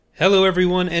Hello,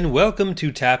 everyone, and welcome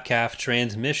to TapCaf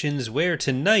Transmissions, where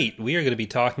tonight we are going to be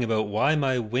talking about why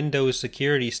my Windows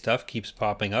security stuff keeps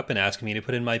popping up and asking me to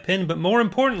put in my PIN. But more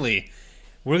importantly,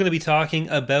 we're going to be talking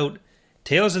about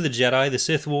Tales of the Jedi, the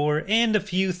Sith War, and a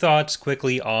few thoughts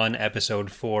quickly on Episode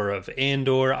 4 of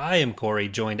Andor. I am Corey,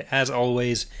 joined as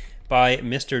always by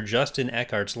Mr. Justin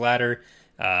Eckhart's Ladder.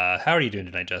 How are you doing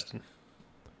tonight, Justin?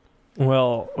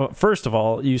 Well, first of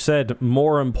all, you said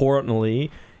more importantly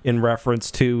in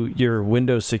reference to your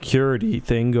Windows security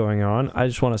thing going on. I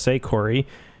just want to say, Corey,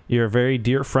 you're a very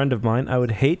dear friend of mine. I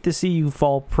would hate to see you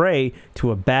fall prey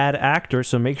to a bad actor,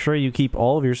 so make sure you keep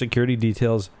all of your security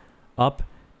details up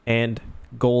and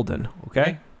golden,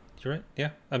 okay? You're right. Yeah,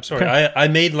 I'm sorry. Okay. I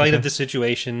made light of the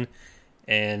situation,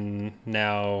 and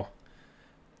now...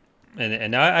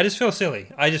 And now I just feel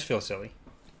silly.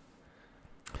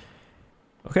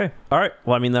 Okay. All right.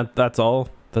 Well, I mean that's all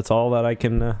that I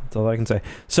can say.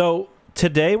 So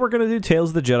today we're gonna do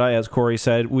Tales of the Jedi, as Corey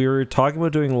said. We were talking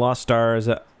about doing Lost Stars.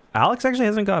 Alex actually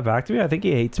hasn't got back to me. I think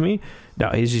he hates me. No,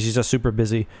 he's just super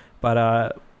busy.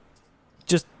 But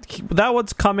just that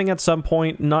one's coming at some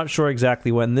point. Not sure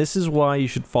exactly when. This is why you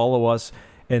should follow us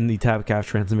in the TapCaf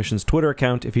Transmissions Twitter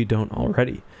account if you don't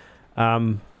already.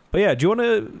 But yeah,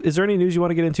 is there any news you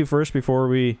want to get into first before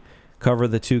we cover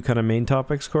the two kind of main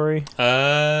topics, Corey?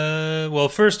 Well,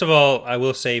 first of all, I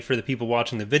will say for the people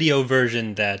watching the video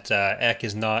version that Eck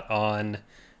is not on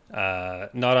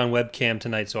webcam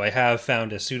tonight, so I have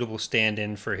found a suitable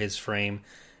stand-in for his frame.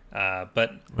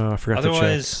 But I forgot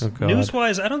otherwise, to check.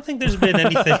 News-wise, I don't think there's been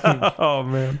anything. Oh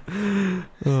man,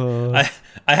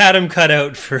 I had him cut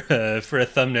out for a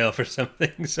thumbnail for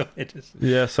something, so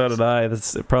yeah, so did I.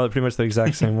 That's probably pretty much the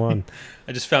exact same one.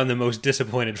 I just found the most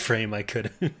disappointed frame I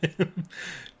could.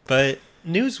 But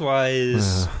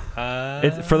news-wise,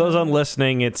 for those on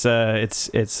listening, it's what's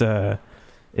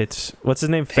his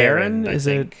name? Farron? Is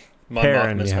it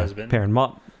Perrin? Mothma's Yeah, husband. Perrin.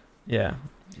 Yeah.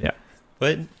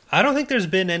 But I don't think there's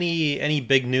been any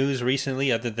big news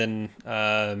recently other than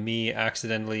me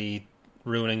accidentally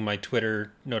ruining my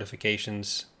Twitter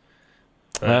notifications.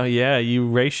 Oh yeah, you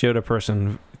ratioed a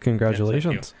person.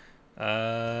 Congratulations.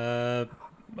 Other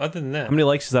than that, how many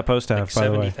likes does that post have? By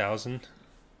the way, 70,000.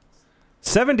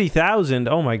 70,000.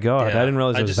 Oh my god, Yeah, I didn't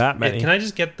realize there was that many. Can I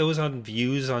just get those on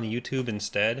views on YouTube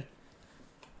instead?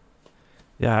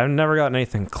 Yeah, I've never gotten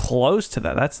anything close to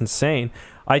that. That's insane.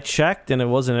 I checked and it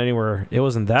wasn't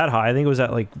that high. I think it was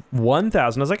at like 1,000. I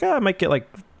was like, I might get like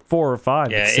 4 or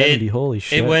 5. Yeah, 70. Holy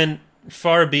shit. It went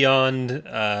far beyond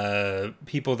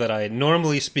people that I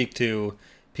normally speak to,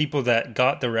 people that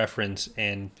got the reference,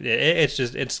 and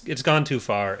it's gone too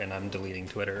far, and I'm deleting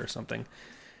Twitter or something.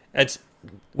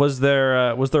 Was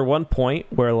there one point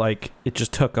where like it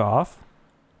just took off?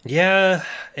 Yeah,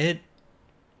 I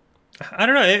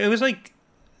don't know. It was like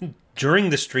during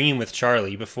the stream with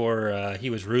Charlie before he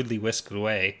was rudely whisked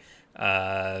away.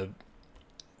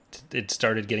 It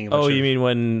started getting a bunch you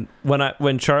mean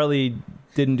when Charlie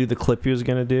didn't do the clip he was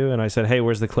going to do, and I said, hey,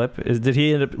 where's the clip? Did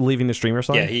he end up leaving the stream or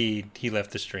something? Yeah, he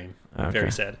left the stream. Okay.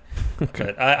 Very sad. Okay.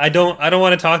 But I don't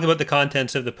want to talk about the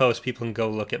contents of the post. People can go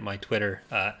look at my Twitter.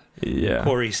 Yeah.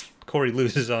 Corey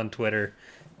loses on Twitter,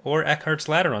 or Eckhart's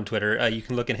Ladder on Twitter. You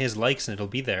can look in his likes and it'll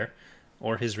be there,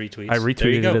 or his retweets. I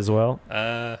retweeted it as well.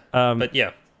 But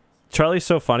yeah, Charlie's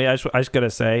so funny. I just gotta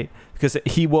say, because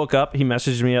he woke up, he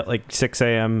messaged me at like 6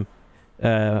 a.m.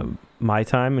 My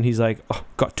time, and he's like,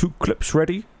 got 2 clips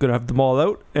ready, gonna have them all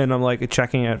out, and I'm like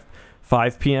checking at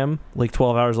 5 p.m. like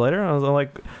 12 hours later. I was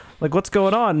like what's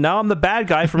going on? Now I'm the bad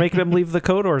guy for making him leave the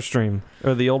KOTOR stream,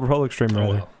 or the Old Republic stream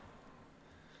rather.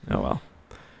 Oh well.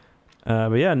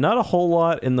 But yeah, not a whole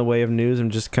lot in the way of news. I'm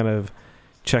just kind of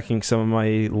checking some of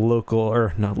my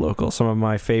some of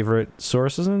my favorite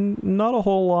sources, and not a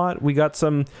whole lot. We got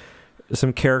some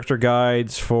character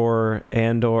guides for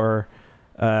Andor,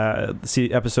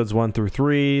 see episodes 1 through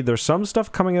 3. There's some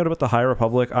stuff coming out about the High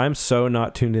Republic. I'm so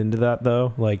not tuned into that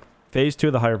though. Like Phase 2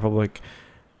 of the High Republic,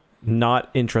 not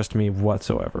interest me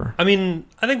whatsoever. I mean,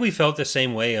 I think we felt the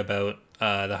same way about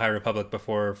the High Republic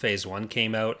before Phase 1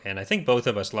 came out, and I think both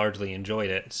of us largely enjoyed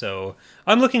it. So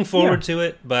I'm looking forward to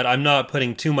it, but I'm not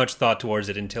putting too much thought towards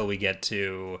it until we get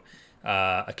to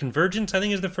A Convergence, I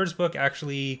think is the first book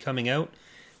actually coming out.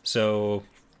 So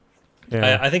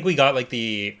yeah. I think we got like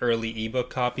the early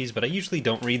ebook copies, but I usually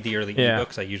don't read the early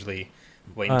ebooks. I usually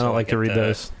wait until I get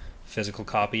the physical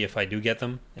copy if I do get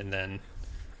them, and then...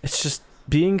 It's just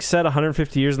being set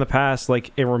 150 years in the past,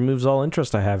 like it removes all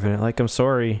interest I have in it. Like, I'm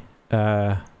sorry.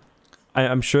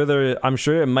 I'm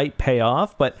sure it might pay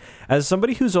off, but as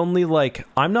somebody who's only like,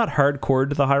 I'm not hardcore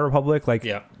to the High Republic. Like,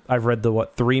 I've read the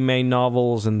 3 main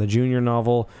novels and the junior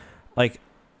novel. Like,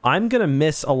 I'm gonna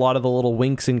miss a lot of the little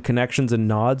winks and connections and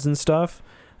nods and stuff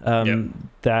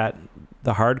that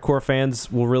the hardcore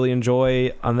fans will really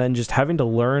enjoy, and then just having to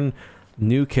learn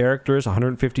new characters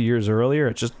 150 years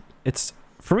earlier. It's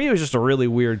for me, it was just a really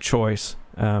weird choice.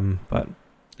 But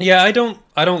yeah, I don't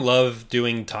love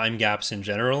doing time gaps in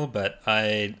general, but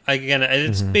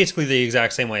it's basically the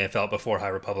exact same way I felt before High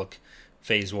Republic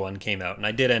Phase 1 came out, and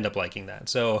I did end up liking that.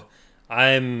 So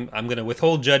I'm going to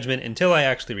withhold judgment until I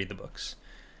actually read the books.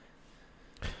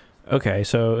 Okay,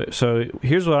 so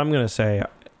here's what I'm going to say.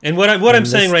 And what I'm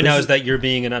saying right now is that you're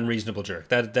being an unreasonable jerk.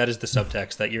 That is the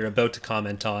subtext that you're about to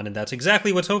comment on, and that's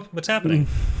exactly what's happening.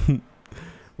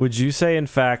 Would you say, in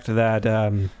fact, that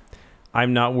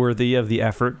I'm not worthy of the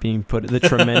effort being put, the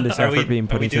tremendous effort being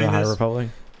put into the High Republic?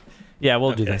 Yeah,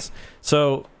 we'll do this.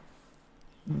 So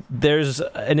there's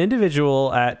an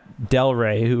individual at Del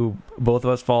Rey who both of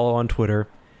us follow on Twitter.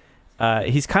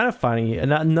 He's kind of funny,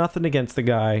 and nothing against the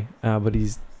guy, but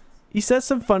he says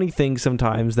some funny things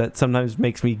sometimes that sometimes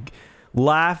makes me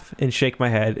laugh and shake my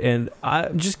head. And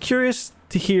I'm just curious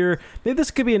to hear, maybe this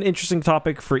could be an interesting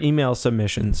topic for email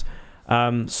submissions.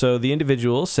 So the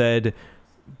individual said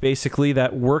basically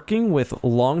that working with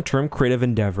long-term creative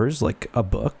endeavors, like a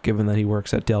book, given that he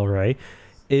works at Del Rey,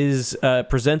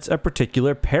 presents a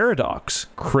particular paradox.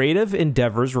 Creative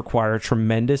endeavors require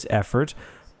tremendous effort,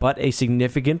 but a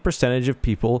significant percentage of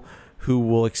people who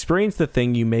will experience the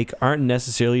thing you make aren't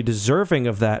necessarily deserving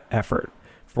of that effort.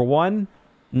 For one,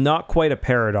 not quite a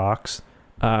paradox.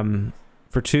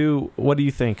 For two, what do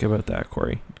you think about that,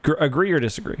 Corey? Agree or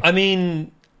disagree? I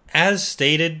mean, as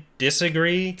stated,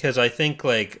 disagree, because I think,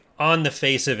 like, on the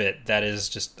face of it, that is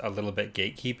just a little bit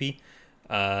gatekeepy.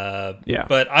 Yeah.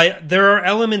 But there are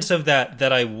elements of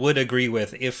that I would agree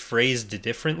with if phrased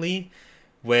differently,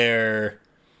 where...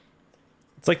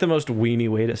 It's like the most weenie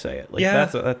way to say it. Like, yeah.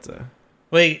 That's a...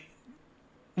 Like,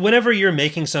 whenever you're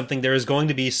making something, there is going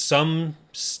to be some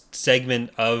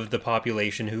segment of the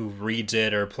population who reads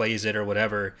it or plays it or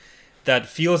whatever that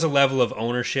feels a level of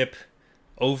ownership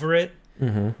over it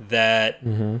that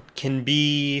can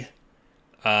be...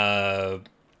 sometimes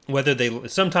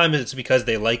it's because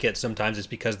they like it, sometimes it's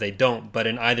because they don't, but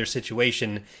in either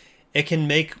situation, it can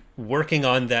make working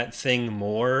on that thing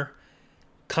more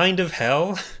kind of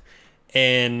hell.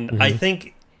 And I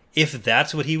think if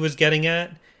that's what he was getting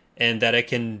at, and that it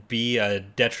can be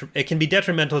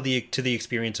detrimental to the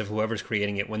experience of whoever's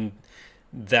creating it when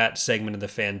that segment of the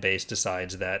fan base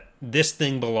decides that this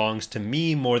thing belongs to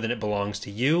me more than it belongs to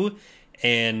you,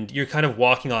 and you're kind of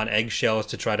walking on eggshells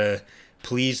to try to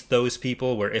please those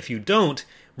people, where if you don't,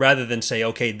 rather than say,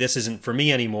 okay, this isn't for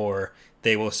me anymore,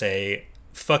 they will say,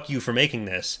 fuck you for making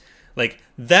this. Like,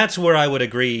 that's where I would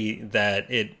agree that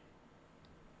they'd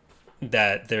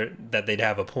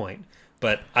have a point,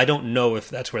 but I don't know if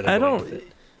that's where they're going with it.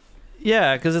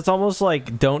 Yeah, because it's almost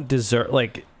like don't deserve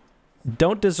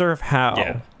how.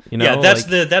 Yeah. You know, yeah,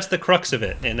 that's the crux of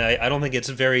it, and I don't think it's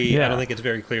very I don't think it's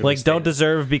very clearly like stated. Don't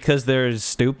deserve because they're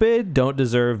stupid. Don't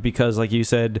deserve because, like you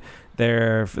said,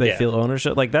 they feel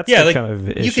ownership. Like that's the kind of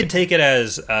issue. You could take it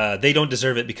as they don't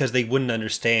deserve it because they wouldn't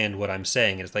understand what I'm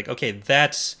saying. And it's like, okay,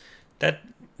 that's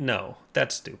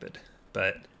stupid.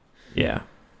 But yeah.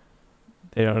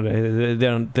 They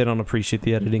don't appreciate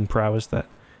the editing prowess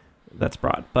that's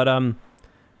brought. But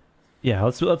yeah,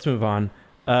 let's move on.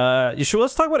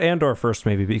 Let's talk about Andor first,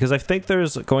 maybe, because I think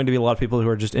there's going to be a lot of people who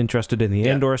are just interested in the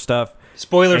Andor stuff.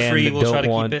 Spoiler free, we'll try to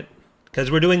keep it, because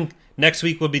next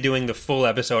week we'll be doing the full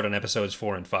episode on episodes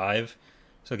 4 and 5.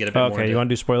 So get a bit more. Okay, you want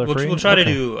to do spoiler free? We'll try to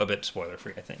do a bit spoiler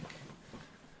free, I think.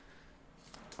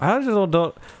 I just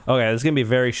don't. Okay, this is gonna be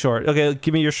very short. Okay,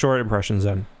 give me your short impressions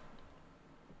then.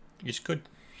 It's good.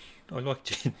 I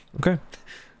liked it. Okay.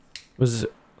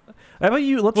 How about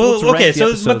you? Let's okay.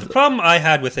 So the problem I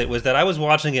had with it was that I was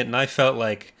watching it and I felt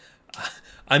like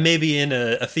I may be in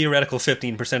a theoretical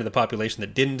 15% of the population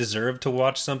that didn't deserve to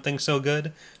watch something so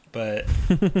good. But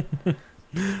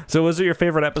so, was it your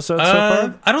favorite episode so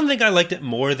far? I don't think I liked it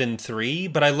more than 3,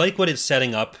 but I like what it's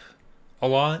setting up a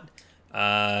lot.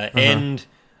 And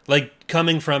like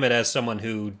coming from it as someone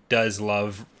who does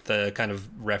love the kind of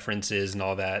references and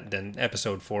all that, then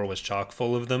episode 4 was chock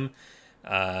full of them.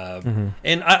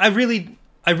 And I really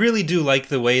do like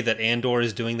the way that Andor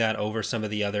is doing that over some of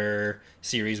the other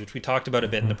series, which we talked about a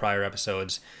bit in the prior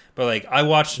episodes. But like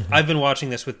I've been watching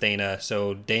this with Dana,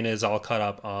 so Dana is all caught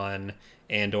up on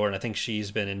Andor, and I think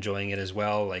she's been enjoying it as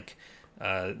well. Like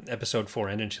episode 4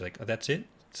 ended, and she's like, "Oh, that's it."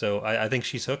 So I think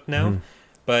she's hooked now.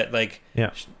 But like,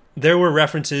 yeah. There were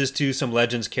references to some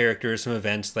Legends characters, some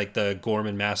events like the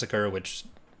Gorman Massacre, which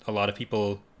a lot of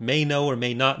people may know or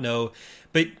may not know,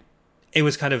 but it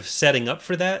was kind of setting up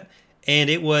for that. And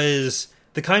it was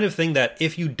the kind of thing that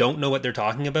if you don't know what they're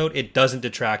talking about, it doesn't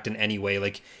detract in any way.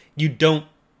 Like, you don't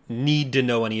need to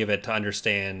know any of it to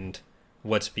understand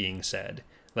what's being said.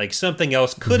 Like, something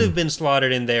else could have been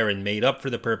slotted in there and made up for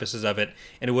the purposes of it,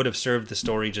 and it would have served the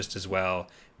story just as well.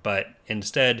 But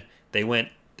instead, they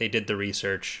did the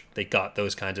research, they got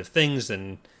those kinds of things,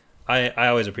 and I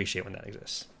always appreciate when that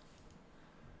exists.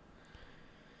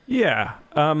 Yeah.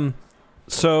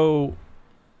 So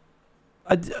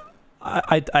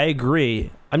I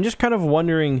agree. I'm just kind of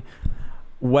wondering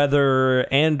whether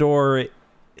Andor,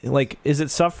 like, is it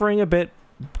suffering a bit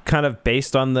kind of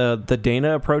based on the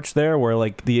Dana approach there, where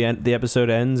like the episode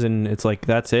ends and it's like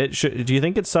that's it? Do you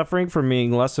think it's suffering from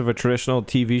being less of a traditional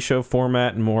TV show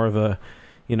format and more of a,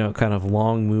 you know, kind of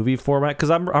long movie format?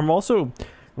 Because I'm also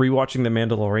rewatching The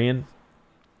Mandalorian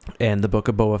and the Book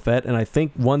of Boba Fett, and I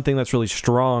think one thing that's really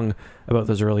strong about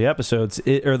those early episodes,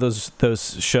 or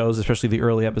those shows, especially the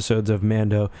early episodes of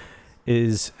Mando,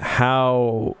 is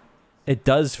how it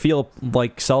does feel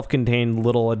like self-contained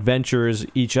little adventures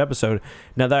each episode.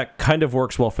 Now that kind of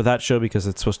works well for that show because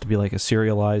it's supposed to be like a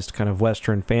serialized kind of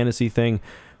Western fantasy thing.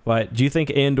 But do you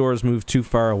think Andor's moved too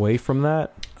far away from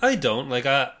that? I don't. Like,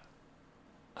 I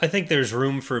think there's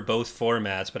room for both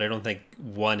formats, but I don't think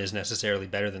one is necessarily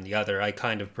better than the other. I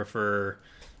kind of prefer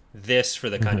this for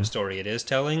the kind of story it is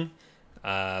telling.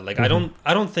 I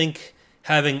don't think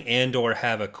having Andor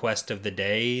have a quest of the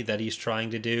day that he's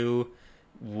trying to do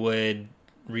would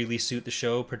really suit the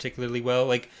show particularly well.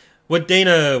 Like, what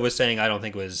Dana was saying, I don't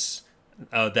think was,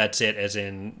 that's it, as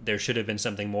in there should have been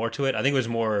something more to it. I think it was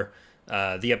more,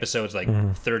 the episode's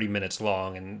like 30 minutes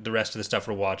long, and the rest of the stuff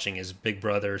we're watching is Big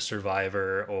Brother,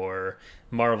 Survivor, or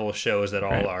Marvel shows that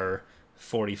all are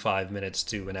 45 minutes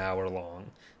to an hour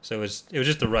long. So it was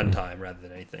just the runtime rather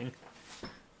than anything.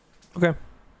 Okay.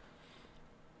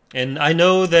 And I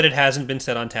know that it hasn't been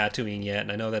set on Tatooine yet, and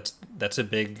I know that's a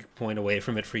big point away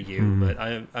from it for you, but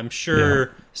I'm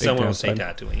sure someone will say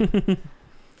Tatooine.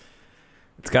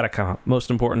 It's got to come up. Most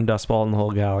important dust ball in the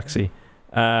whole galaxy.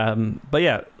 But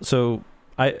yeah, so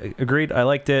I agreed. I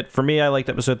liked it. For me, I liked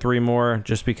episode 3 more,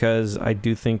 just because I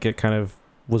do think it kind of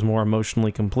was more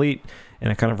emotionally complete,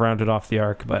 and it kind of rounded off the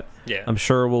arc. But yeah, I'm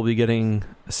sure we'll be getting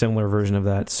a similar version of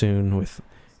that soon with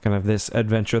kind of this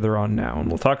adventure they're on now. And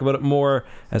we'll talk about it more,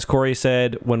 as Corey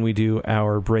said, when we do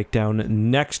our breakdown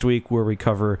next week, where we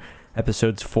cover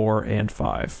episodes 4 and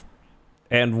 5.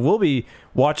 And we'll be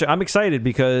watching. I'm excited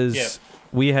because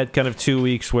we had kind of 2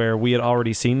 weeks where we had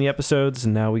already seen the episodes,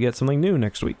 and now we get something new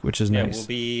next week, which is nice. We'll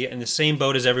be in the same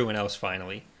boat as everyone else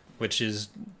finally, which is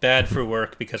bad for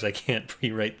work because I can't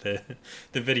pre-write the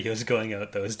videos going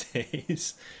out those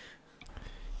days.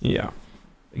 Yeah,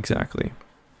 exactly.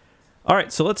 All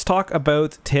right, so let's talk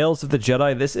about Tales of the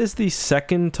Jedi. This is the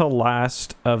second to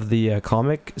last of the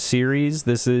comic series.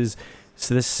 This is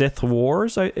the Sith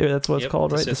Wars. That's what it's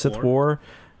called, right? The Sith War.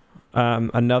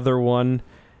 Another one.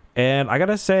 And I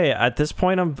gotta say, at this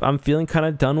point, I'm feeling kind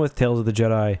of done with Tales of the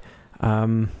Jedi.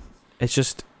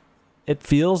 It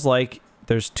feels like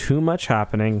there's too much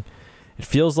happening. It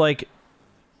feels like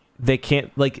they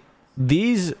can't, like,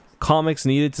 these comics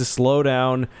needed to slow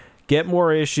down, get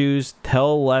more issues,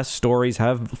 tell less stories,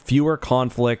 have fewer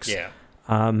conflicts. Yeah.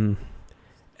 And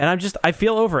I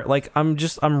feel over it. Like, I'm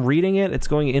reading it. It's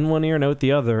going in one ear and out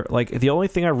the other. Like, the only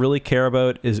thing I really care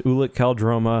about is Ulic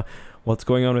Qel-Droma, what's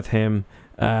going on with him.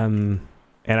 And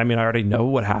I mean, I already know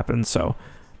what happened. So,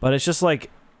 but it's just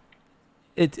like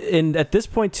and at this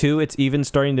point too, it's even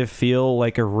starting to feel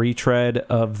like a retread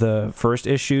of the first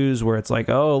issues, where it's like,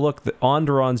 oh, look, the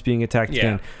Onderon's being attacked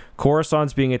again.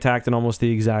 Coruscant's being attacked in almost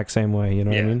the exact same way. You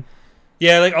know what I mean?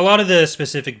 Yeah, like a lot of the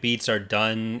specific beats are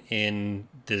done in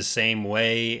the same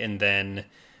way, and then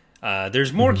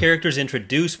there's more characters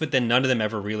introduced, but then none of them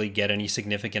ever really get any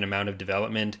significant amount of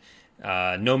development.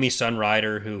 Nomi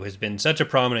Sunrider, who has been such a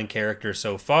prominent character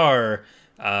so far,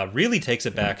 really takes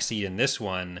a back seat in this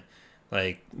one.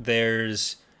 Like,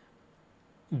 there's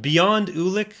beyond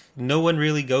Ulic, no one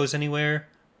really goes anywhere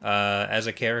as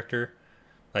a character.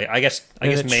 Like, I guess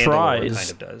Mandalore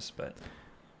kind of does, but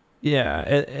yeah,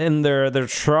 and they're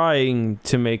trying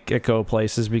to make it go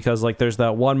places, because like there's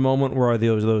that one moment where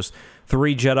those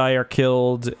 3 Jedi are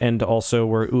killed, and also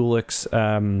where Ulic's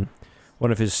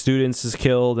one of his students is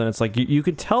killed, and it's like you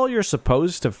could tell you're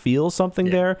supposed to feel something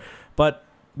there, but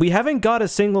we haven't got a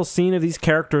single scene of these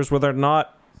characters where they're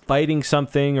not fighting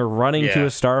something or running to a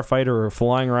starfighter or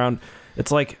flying around.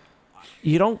 It's like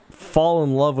you don't fall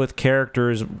in love with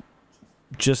characters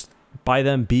just by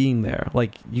them being there.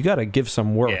 Like, you got to give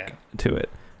some work to it.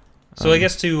 So I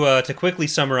guess to quickly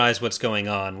summarize what's going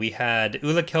on, we had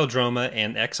Ulic Qel-Droma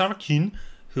and Exar Kun,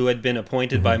 who had been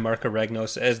appointed by Marka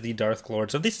Ragnos as the Dark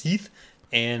Lords of the Sith,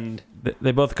 and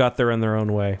They both got there in their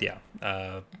own way. yeah,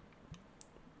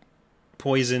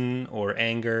 poison or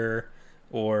anger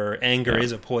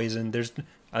is a poison.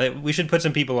 We should put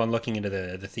some people on looking into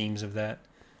the themes of that.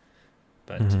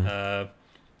 But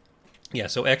yeah,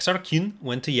 so Exar Kun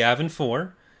went to Yavin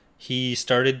 4. He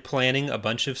started planning a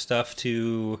bunch of stuff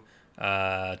to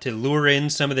lure in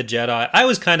some of the Jedi. I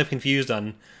was kind of confused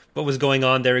on what was going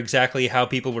on there exactly, how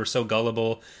people were so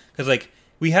gullible. Because, like,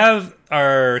 we have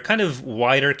our kind of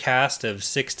wider cast of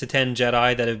 6 to 10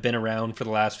 Jedi that have been around for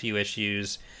the last few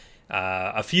issues.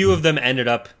 A few of them ended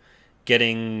up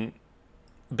getting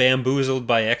bamboozled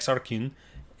by Exar Kun,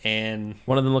 and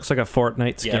one of them looks like a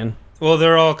Fortnite skin. Yeah. Well,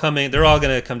 they're all going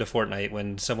to come to Fortnite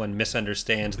when someone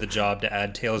misunderstands the job to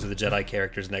add Tales of the Jedi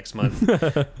characters next month.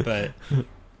 But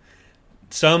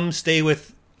some stay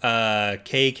with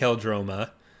Kay Keldroma.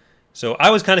 So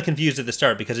I was kind of confused at the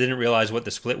start because I didn't realize what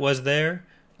the split was there.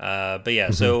 But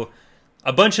yeah, so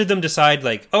a bunch of them decide,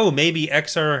 like, oh, maybe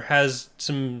Exar has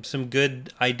some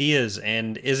good ideas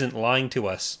and isn't lying to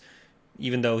us,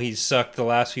 even though he's sucked the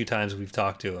last few times we've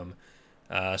talked to him.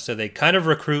 So they kind of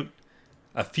recruit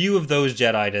a few of those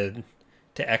Jedi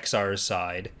to Exar's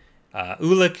side.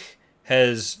 Ulic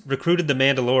has recruited the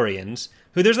Mandalorians,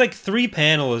 who there's like 3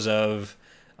 panels of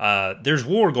there's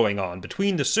war going on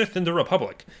between the Sith and the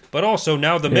Republic, but also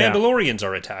now the Mandalorians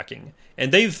are attacking,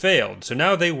 and they've failed, so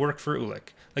now they work for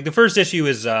Ulic. Like, the first issue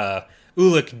is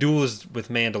Ulic duels with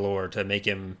Mandalore to make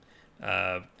him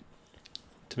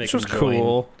Which was join.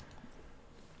 cool.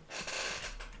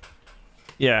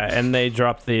 Yeah, and they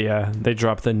drop the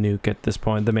nuke at this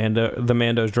point. The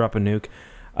Mandos drop a nuke,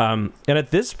 and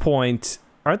at this point,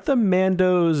 aren't the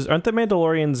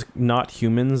Mandalorians not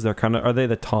humans? They're are they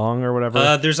the Tong or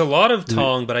whatever? There's a lot of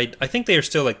Tong, but I think they are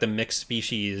still like the mixed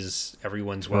species.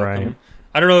 Everyone's welcome. Right.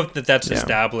 I don't know if that's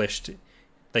established.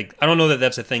 Like, I don't know that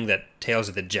that's a thing that Tales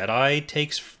of the Jedi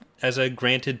takes as a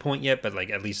granted point yet, but like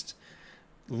at least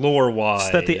lore-wise.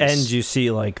 Just at the end, you see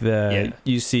like the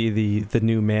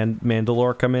new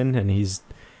Mandalore come in, and he's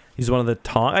one of the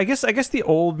Tong. I guess the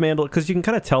old Mandalore, because you can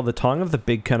kind of tell the Tong of the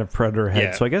big kind of predator head.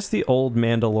 Yeah. So I guess the old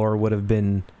Mandalore would have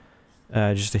been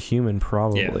just a human,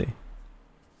 probably.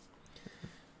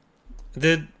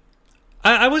 Yeah.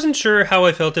 I wasn't sure how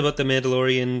I felt about the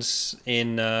Mandalorians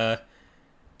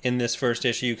in this first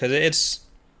issue, because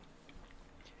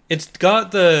it's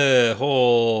got the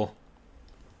whole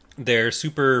they're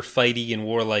super fighty and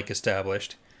warlike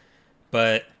established,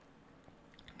 but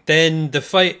then the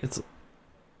fight,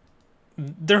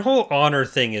 their whole honor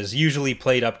thing is usually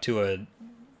played up to a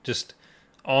just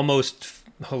almost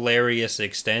hilarious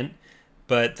extent,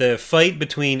 but the fight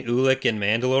between Ulic and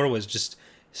Mandalore was just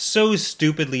so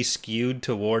stupidly skewed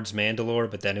towards Mandalore,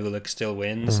 but then Ulic still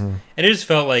wins. And it just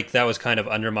felt like that was kind of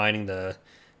undermining the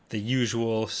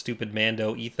usual stupid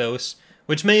Mando ethos,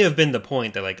 which may have been the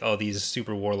point that, like, oh, these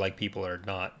super warlike people are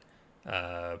not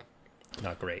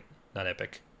great, not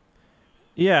epic.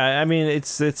 Yeah, I mean,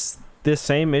 it's the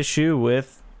same issue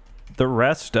with the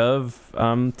rest of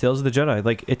Tales of the Jedi.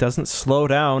 Like, it doesn't slow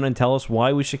down and tell us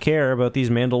why we should care about these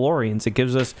Mandalorians. It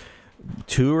gives us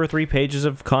 2 or 3 pages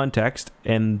of context,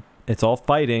 and it's all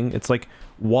fighting. It's like,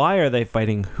 why are they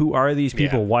fighting? Who are these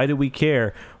people? Yeah. Why do we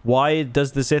care? Why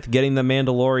does the Sith getting the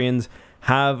Mandalorians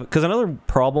have... Because another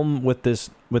problem with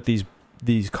these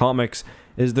comics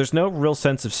is there's no real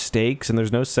sense of stakes, and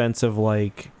there's no sense of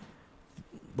like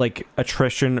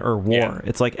attrition or war. Yeah.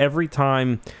 It's like every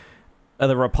time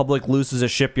the Republic loses a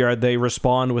shipyard, they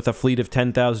respond with a fleet of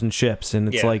 10,000 ships,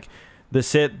 and it's like the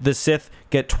Sith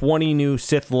get 20 new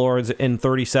Sith Lords in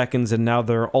 30 seconds, and now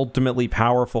they're ultimately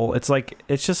powerful. It's like,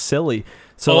 it's just silly.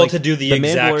 So, all like, to do the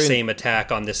exact same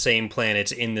attack on the same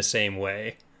planets in the same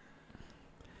way.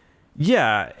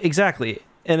 Yeah, exactly.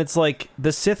 And it's like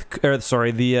the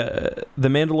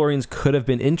Mandalorians could have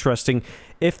been interesting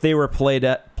if they were played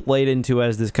into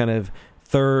as this kind of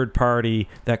third party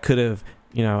that could have,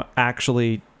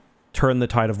 actually turned the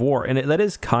tide of war. And that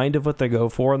is kind of what they go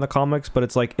for in the comics, but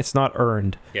it's like, it's not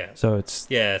earned. Yeah. So it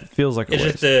feels like it's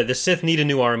just the Sith need a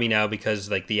new army now because,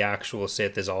 like, the actual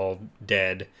Sith is all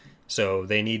dead. So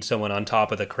they need someone on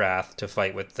top of the Krath to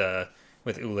fight with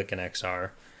Ulic and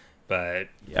Exar. But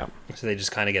so they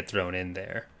just kind of get thrown in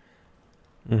there.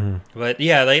 But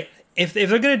yeah, like, if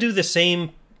they're gonna do the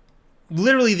same,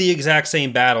 literally the exact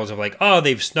same battles of, like, oh,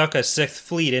 they've snuck a Sith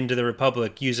fleet into the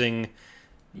Republic using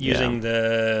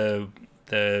the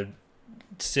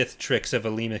Sith tricks of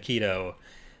Alima Keto,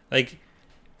 like,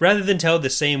 rather than tell the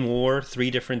same war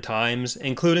 3 different times,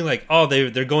 including, like, oh,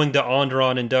 they're going to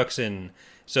Onderon and Duxon,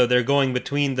 so they're going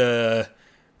between the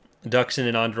Duxon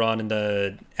and Andron in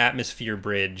the atmosphere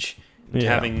bridge,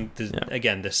 having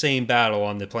again the same battle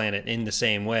on the planet in the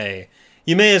same way.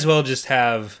 You may as well just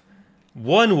have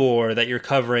one war that you're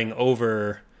covering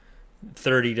over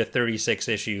 30 to 36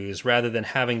 issues, rather than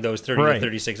having those 30 to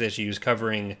 36 issues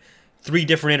covering 3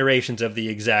 different iterations of the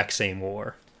exact same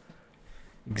war.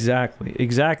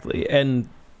 Exactly. And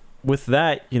with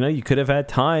that, you could have had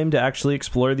time to actually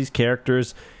explore these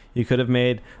characters. You could have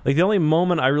made... Like, the only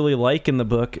moment I really like in the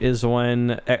book is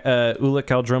when Ulic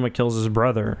Qel-Droma kills his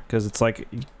brother, because it's like,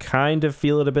 you kind of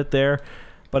feel it a bit there,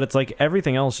 but it's like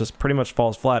everything else just pretty much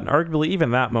falls flat. And arguably,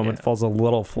 even that moment falls a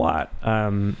little flat.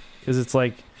 Because it's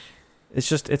like...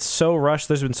 It's so rushed.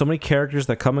 There's been so many characters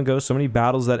that come and go, so many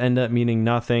battles that end up meaning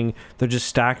nothing. They're just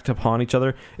stacked upon each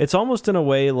other. It's almost in a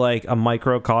way like a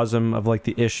microcosm of like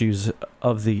the issues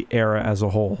of the era as a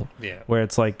whole. Yeah. Where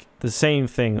it's like the same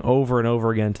thing over and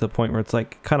over again, to the point where it's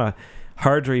like kind of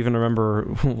hard to even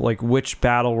remember like which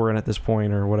battle we're in at this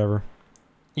point or whatever.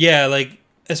 Yeah, like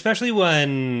especially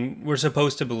when we're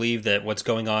supposed to believe that what's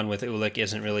going on with Ulic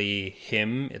isn't really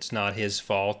him. It's not his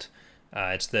fault.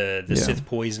 It's the Sith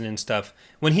poison and stuff.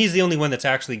 When he's the only one that's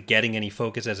actually getting any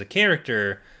focus as a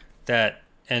character, that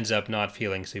ends up not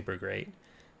feeling super great.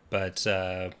 But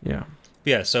so XR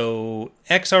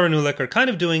and Ulic are kind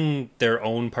of doing their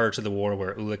own parts of the war,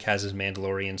 where Ulic has his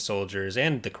Mandalorian soldiers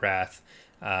and the Krath,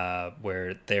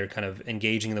 where they're kind of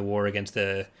engaging the war against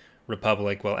the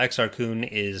Republic, while Exar Kun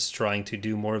is trying to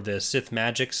do more of the Sith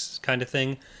magics kind of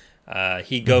thing.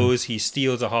 He goes, he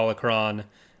steals a holocron,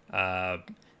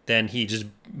 then he just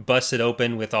busts it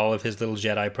open with all of his little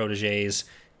Jedi proteges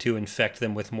to infect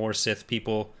them with more Sith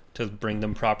people to bring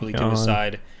them properly to his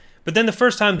side. But then the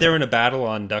first time they're in a battle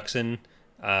on Duxon,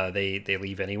 they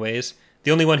leave anyways.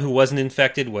 The only one who wasn't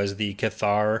infected was the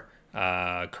Cathar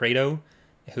Credo,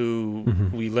 who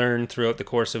we learn throughout the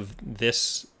course of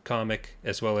this comic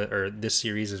as well, or this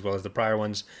series as well as the prior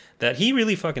ones, that he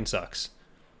really fucking sucks.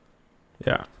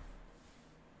 Yeah.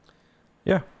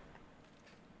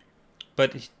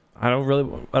 But I don't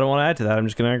want to add to that. I'm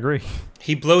just going to agree.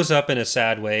 He blows up in a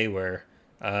sad way where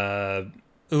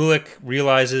Ulic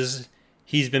realizes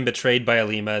he's been betrayed by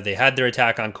Alima. They had their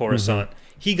attack on Coruscant.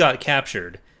 He got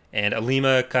captured, and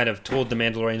Alima kind of told the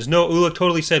Mandalorians, no, Ulic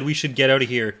totally said we should get out of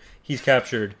here. He's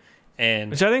captured.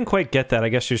 Which I didn't quite get that. I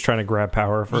guess she was trying to grab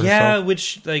power for herself. Yeah,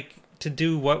 which, like, to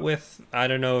do what with? I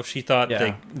don't know if she thought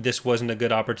like, this wasn't a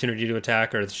good opportunity to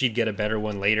attack, or she'd get a better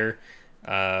one later.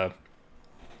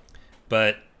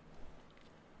 But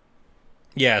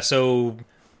yeah, so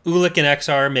Ulic and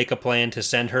XR make a plan to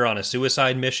send her on a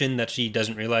suicide mission that she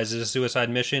doesn't realize is a suicide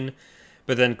mission.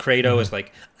 But then Credo is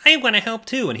like, I want to help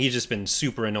too, and he's just been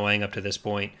super annoying up to this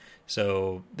point.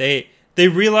 So they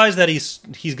realize that he's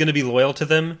going to be loyal to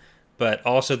them, but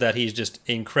also that he's just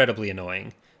incredibly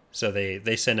annoying. So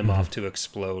they send him off to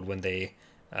explode when they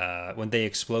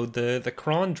explode the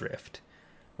Kron Drift,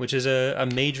 which is a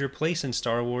major place in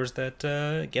Star Wars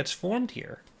that gets formed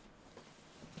here.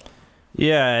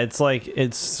 Yeah,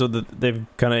 it's so that they've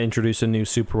kind of introduced a new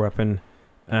super weapon.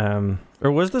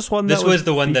 Or was this one? This was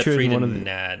the one that freed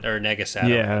Negasado.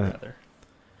 Yeah,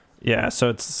 yeah. So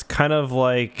it's kind of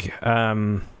like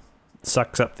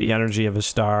sucks up the energy of a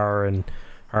star and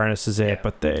harnesses it,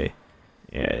 but they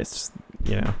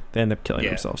end up killing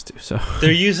themselves too. So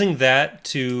they're using that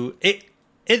to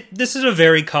This is a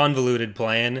very convoluted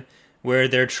plan where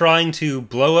they're trying to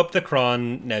blow up the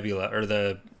Kron Nebula, or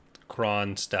the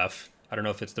Kron stuff. I don't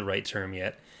know if it's the right term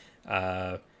yet.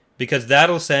 Because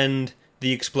that'll send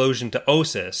the explosion to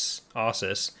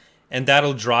Ossus, and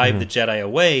that'll drive the Jedi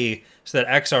away so that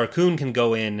Exar Kun can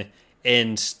go in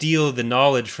and steal the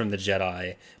knowledge from the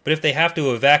Jedi. But if they have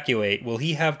to evacuate, will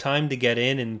he have time to get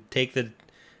in and take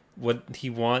what he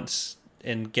wants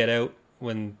and get out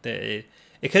when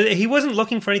because he wasn't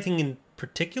looking for anything in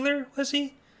particular, was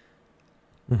he?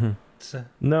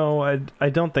 No, I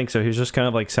don't think so. He was just kind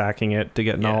of like sacking it to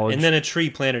get knowledge. And then a tree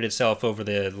planted itself over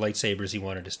the lightsabers he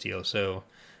wanted to steal. So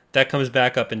that comes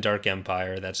back up in Dark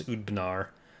Empire. That's Ud Banar.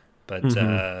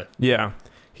 But yeah,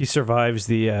 he survives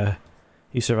the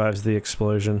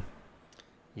explosion.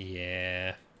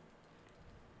 Yeah.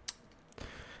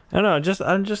 I don't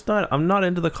know. I'm not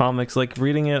into the comics. Like,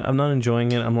 reading it, I'm not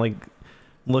enjoying it. I'm like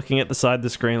looking at the side of the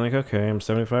screen, like, okay, I'm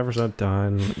 75%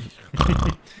 done.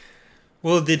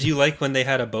 Well, did you like when they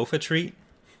had a Bofa treat?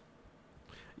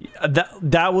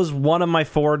 That was one of my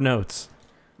 4 notes.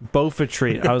 Bofa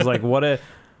treat. I was like, what a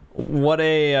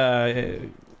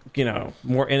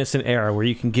more innocent era where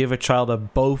you can give a child a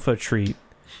Bofa treat.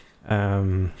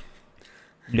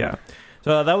 Yeah.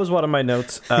 So that was one of my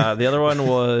notes. The other one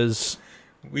was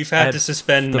We've had to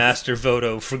suspend Master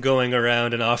Voto for going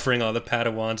around and offering all the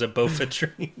Padawans a Bofa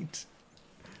treat.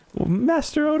 Well,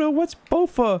 Master Odo, what's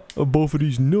Bofa? Both of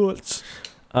these nuts.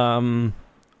 I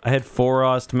had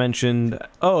Forost mentioned.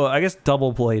 Oh, I guess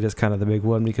Double Blade is kind of the big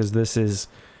one because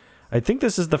I think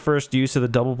this is the first use of the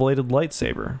double-bladed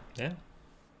lightsaber. Yeah.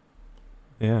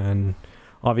 Yeah, and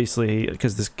obviously,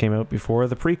 because this came out before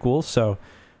the prequel, so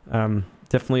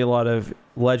definitely a lot of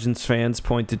Legends fans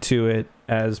pointed to it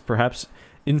as perhaps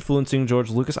influencing George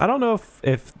Lucas. I don't know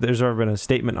if there's ever been a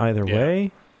statement either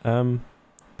way,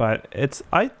 but it's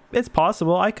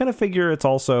possible. I kind of figure it's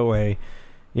also it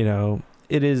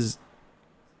is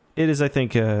I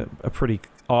think a pretty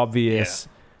obvious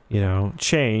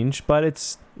change, but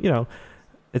it's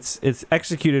it's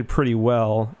executed pretty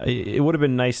well. It would have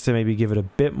been nice to maybe give it a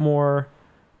bit more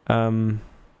kind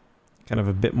of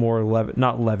a bit more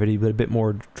not levity, but a bit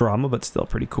more drama, but still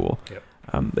pretty cool. Yep.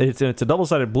 It's a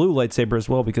double-sided blue lightsaber as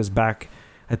well, because back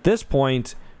at this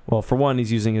point, well, for one,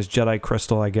 he's using his Jedi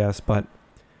crystal, I guess, but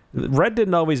red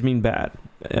didn't always mean bad.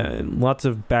 Lots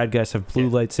of bad guys have blue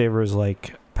lightsabers,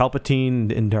 like Palpatine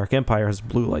in Dark Empire has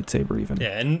blue lightsaber even.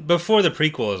 Yeah, and before the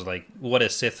prequels, like what a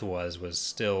Sith was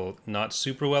still not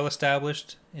super well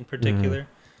established in particular.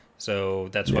 So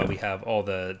that's why we have all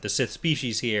the Sith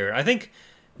species here. I think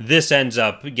this ends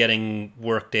up getting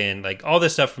worked in, like all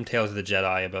this stuff from Tales of the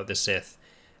Jedi about the Sith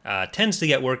tends to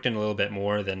get worked in a little bit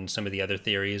more than some of the other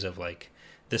theories of like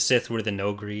the Sith were the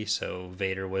Nogri, so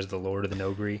Vader was the Lord of the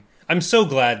Nogri. I'm so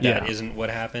glad that isn't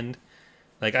what happened.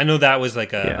 Like I know that was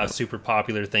like a super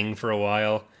popular thing for a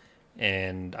while,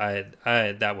 and I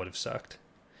that would have sucked.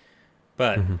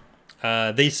 But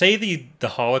they say the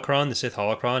holocron, the Sith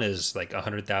holocron, is like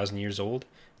 100,000 years old,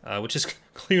 which is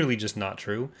clearly just not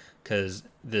true, because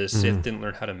the Sith didn't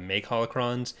learn how to make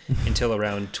holocrons until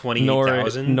around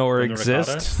 28,000. Nor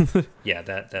exist. Yeah,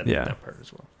 that part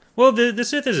as well. Well, the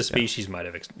Sith as a species might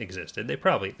have existed.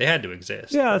 They had to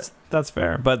exist. Yeah, that's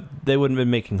fair, but they wouldn't have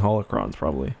been making holocrons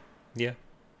probably. Yeah,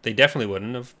 they definitely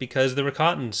wouldn't have, because the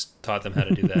Rakatans taught them how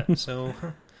to do that. So,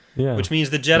 yeah, which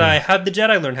means the Jedi how'd the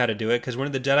Jedi learn how to do it? Because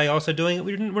weren't the Jedi also doing it?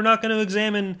 We're not going to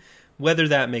examine whether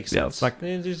that makes sense.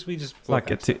 Let's not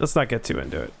get too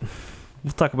into it.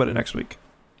 We'll talk about it next week.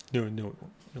 No.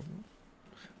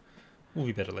 We'll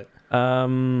be better later.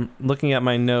 Looking at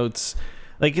my notes,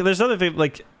 like there's other things.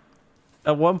 Like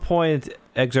at one point,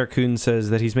 Exar Kun says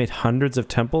that he's made hundreds of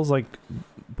temples. Like,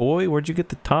 boy, where'd you get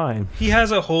the time? He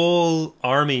has a whole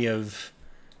army of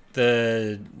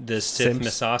the Sith Simps.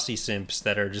 Masasi simps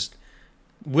that are just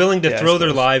willing to throw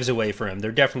their lives away for him.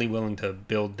 They're definitely willing to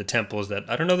build the temples that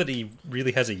I don't know that he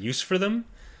really has a use for them.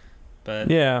 But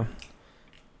yeah,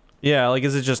 like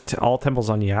is it just all temples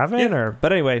on Yavin or?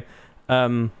 But anyway,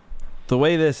 the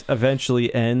way this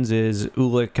eventually ends is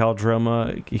Ulic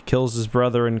Qel-Droma, he kills his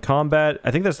brother in combat.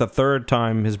 I think that's the third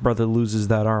time his brother loses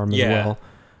that arm as well.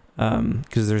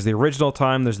 Because there's the original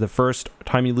time, there's the first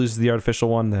time he loses the artificial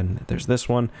one, then there's this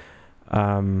one.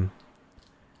 Then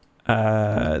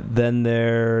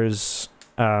there's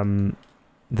then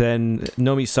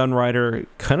Nomi Sunrider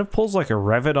kind of pulls like a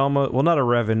Revan almost. Well, not a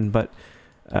Revan, but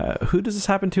who does this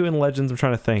happen to in Legends? I'm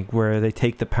trying to think, where they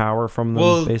take the power from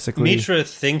them, basically. Mitra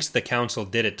thinks the council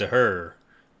did it to her,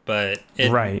 but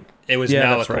it was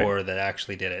Malachor that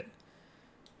actually did it.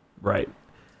 Right.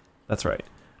 That's right.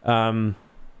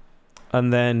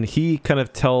 And then he kind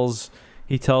of tells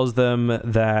them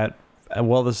that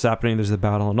while this is happening, there's the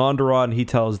battle on Onderon, and he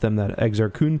tells them that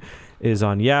Exar Kun is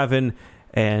on Yavin,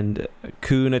 and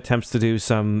Kun attempts to do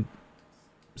some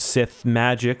Sith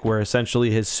magic where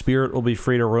essentially his spirit will be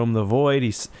free to roam the void.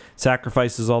 He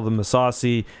sacrifices all the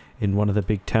Masasi in one of the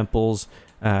big temples,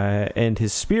 and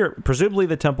his spirit, presumably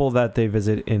the temple that they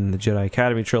visit in the Jedi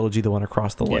Academy trilogy, the one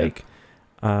across the lake.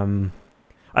 I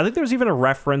think there was even a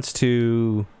reference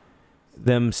to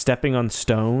them stepping on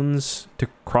stones to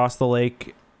cross the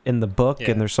lake in the book,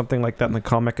 and there's something like that in the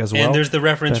comic as well. And there's the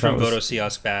reference from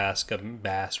Vodosios Bass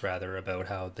about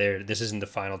how this isn't the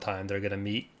final time they're going to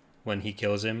meet when he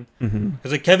kills him.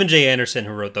 Because like Kevin J. Anderson,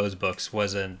 who wrote those books,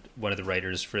 was one of the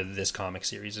writers for this comic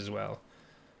series as well.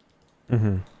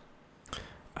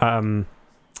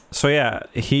 So yeah,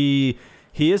 he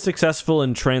is successful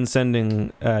in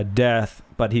transcending death,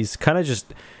 but he's kind of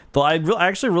just... I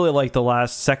actually really like the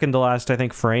second to last, I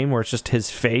think, frame where it's just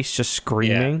his face just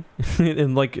screaming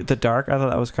in like the dark. I thought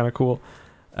that was kind of cool.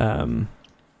 But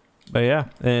yeah,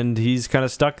 and he's kind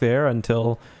of stuck there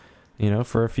until,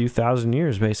 for a few thousand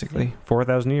years, basically.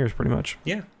 4,000 years, pretty much.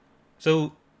 Yeah.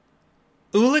 So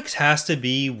Ulix has to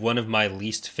be one of my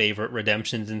least favorite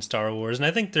redemptions in Star Wars, and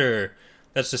I think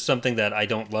that's just something that I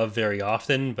don't love very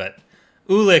often, but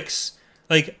Ulix,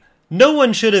 like... no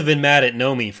one should have been mad at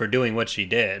Nomi for doing what she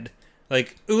did.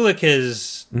 Like, Ulik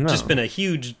has just been a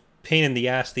huge pain in the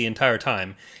ass the entire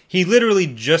time. He literally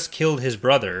just killed his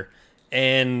brother,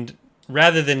 and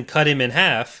rather than cut him in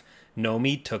half,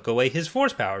 Nomi took away his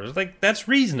force powers. Like, that's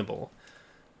reasonable.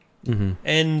 Mm-hmm.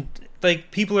 And,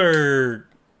 like, people are...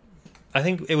 I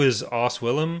think it was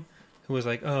Oswillem who was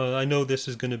like, oh, I know this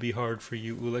is going to be hard for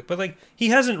you, Ulik. But, like, he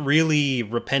hasn't really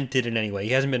repented in any way.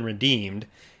 He hasn't been redeemed.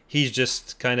 He's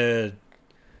just kind of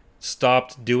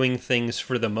stopped doing things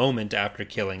for the moment after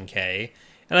killing Kay.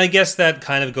 And I guess that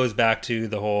kind of goes back to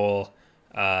the whole,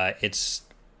 it's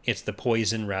the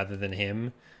poison rather than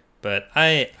him. But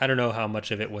I don't know how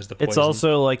much of it was the poison. It's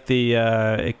also like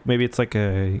the, maybe it's like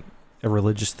a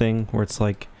religious thing where it's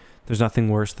like, there's nothing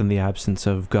worse than the absence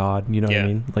of God, you know what I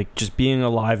mean? Like, just being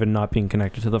alive and not being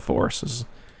connected to the Force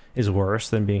is worse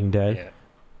than being dead. Yeah.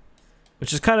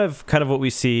 Which is kind of what we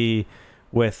see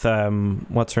with,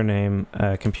 what's her name?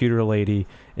 Computer Lady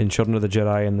in Children of the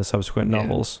Jedi and the subsequent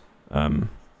novels.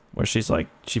 Where she's like,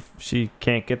 she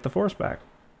can't get the Force back.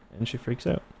 And she freaks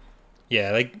out.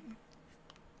 Yeah, like,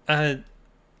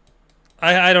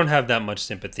 I don't have that much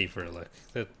sympathy for Ulik.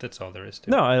 That's all there is to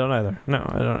it. No, I don't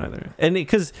either. And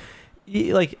because,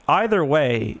 like, either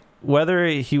way, whether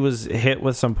he was hit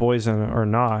with some poison or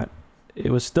not, it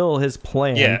was still his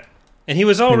plan. Yeah, and he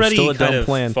was already kind of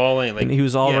plan. falling. Like, and he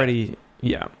was already,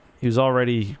 he was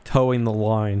already towing the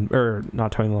line, or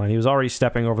not towing the line. He was already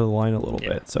stepping over the line a little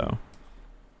bit. So,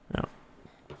 yeah.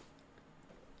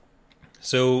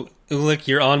 So, Ulik,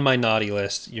 you're on my naughty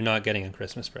list. You're not getting a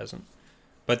Christmas present.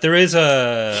 But there is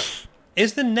the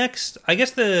next, I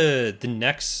guess the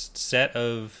next set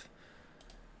of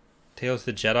Tales of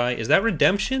the Jedi, is that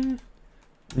Redemption?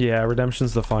 Yeah,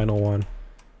 Redemption's the final one.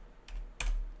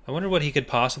 I wonder what he could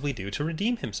possibly do to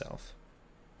redeem himself.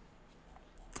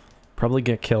 Probably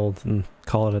get killed and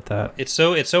call it at that. It's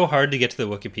so hard to get to the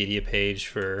Wikipedia page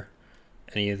for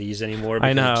any of these anymore because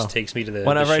I know. it just takes me to the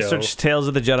Whenever show. I search Tales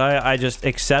of the Jedi, I just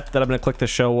accept that I'm going to click the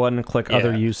show one and click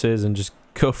other uses and just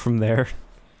go from there.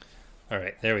 All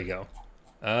right, there we go.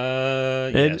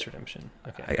 It's Redemption.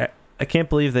 Okay. I can't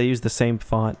believe they use the same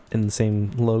font and the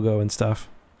same logo and stuff.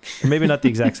 Or maybe not the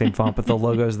exact same font, but the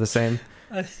logo is the same.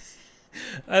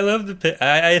 I love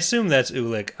I assume that's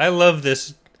Ulik. I love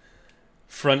this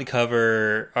front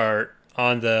cover art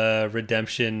on the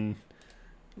Redemption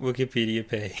Wikipedia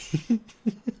page.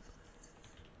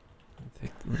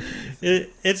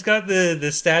 It's got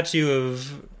the statue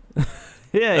of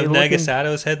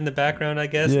Nagasato's head in the background, I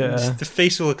guess. Yeah. And just the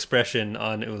facial expression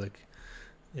on Ulik.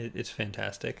 It's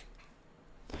fantastic.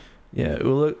 Yeah,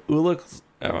 Ulik.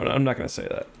 Oh, I'm not going to say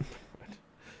that.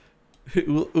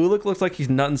 Ulik looks like he's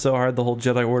nutting so hard the whole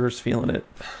Jedi Order's feeling it.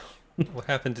 What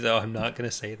happened to... Oh, I'm not going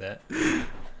to say that.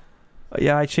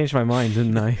 Yeah, I changed my mind,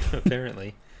 didn't I?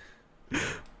 Apparently.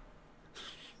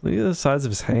 Look at the size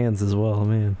of his hands as well,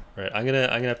 man. All right, I'm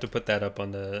gonna have to put that up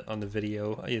on the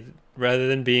video. Rather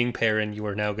than being Perrin, you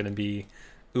are now gonna be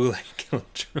Ulik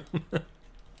Kiltrum.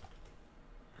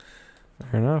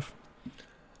 Fair enough.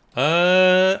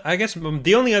 I guess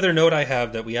the only other note I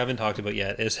have that we haven't talked about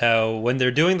yet is how when they're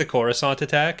doing the Coruscant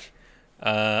attack,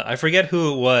 I forget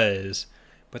who it was,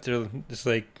 but they're just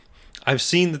like, I've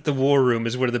seen that the war room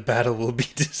is where the battle will be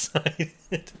decided.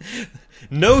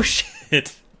 No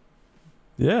shit.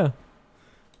 Yeah.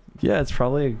 Yeah, it's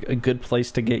probably a good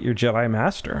place to get your Jedi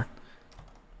Master.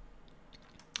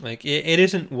 Like, it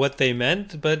isn't what they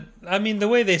meant, but, I mean, the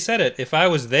way they said it, if I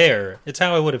was there, it's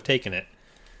how I would have taken it.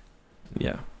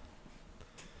 Yeah.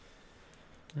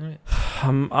 All right.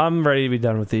 I'm ready to be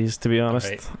done with these, to be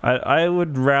honest. Right. I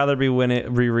would rather be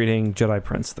rereading Jedi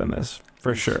Prince than this,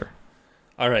 for sure.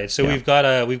 All right, so we've got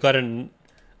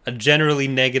a generally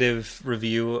negative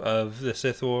review of the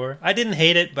Sith War. I didn't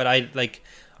hate it, but I like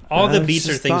all the beats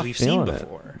are things we've seen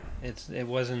before. It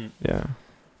wasn't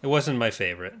my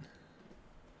favorite.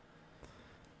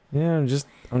 Yeah, I'm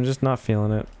just not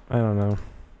feeling it. I don't know.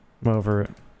 I'm over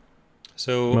it.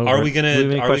 So are we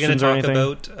gonna talk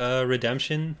about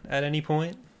Redemption at any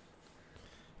point?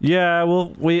 Yeah,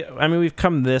 well, we've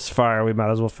come this far. We might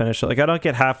as well finish it. Like, I don't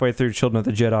get halfway through Children of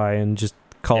the Jedi and just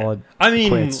call it. I mean,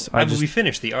 quits. we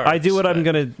finished the arc. I do what I'm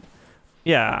gonna.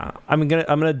 Yeah, I'm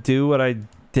gonna do what I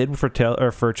did for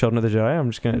Children of the Jedi.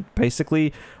 I'm just gonna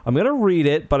I'm gonna read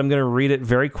it, but I'm gonna read it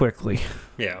very quickly.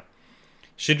 Yeah.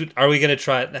 Are we gonna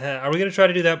try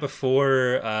to do that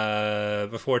before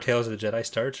Tales of the Jedi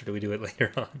starts, or do we do it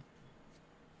later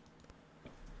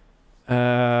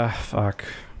on? Fuck.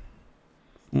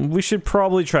 We should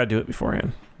probably try to do it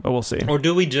beforehand, but we'll see. Or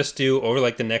do we just do over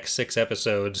like the next 6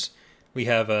 episodes? We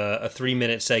have a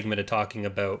 3-minute segment of talking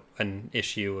about an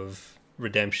issue of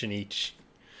Redemption each.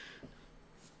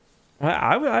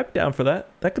 I'm down for that.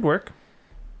 That could work.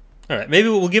 All right, maybe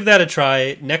we'll give that a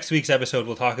try. Next week's episode,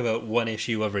 we'll talk about one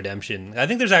issue of Redemption. I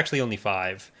think there's actually only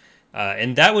 5.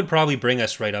 And that would probably bring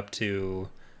us right up to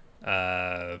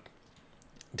Tales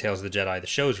of the Jedi, the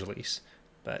show's release.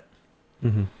 But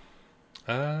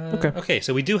okay,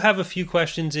 so we do have a few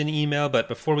questions in email, but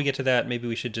before we get to that, maybe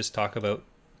we should just talk about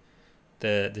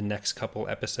the next couple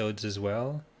episodes as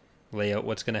well. Lay out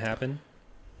what's going to happen,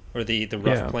 or the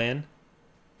rough plan.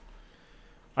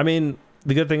 I mean,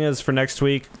 the good thing is for next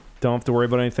week, don't have to worry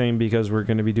about anything because we're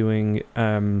going to be doing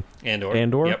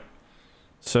Andor. Yep.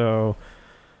 So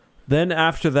then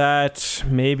after that,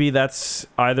 maybe that's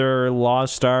either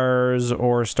Lost Stars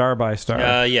or Star by Star.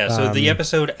 So the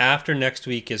episode after next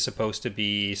week is supposed to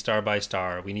be Star by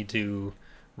Star. We need to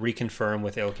reconfirm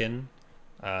with Ilkin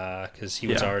because he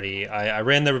was already... I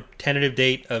ran the tentative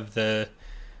date of the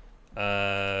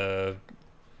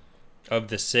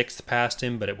 6th past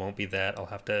him, but it won't be that. I'll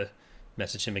have to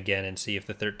message him again and see if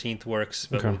the 13th works,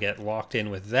 but we'll get locked in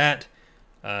with that.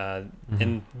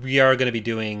 And we are going to be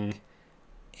doing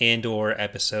Andor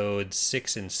episodes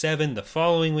 6 and 7 the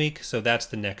following week, so that's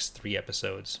the next 3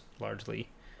 episodes largely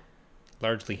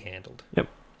handled. Yep.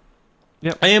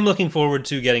 I am looking forward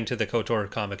to getting to the KOTOR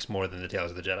comics more than the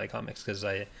Tales of the Jedi comics because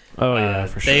for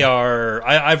sure. They are.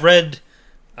 I've read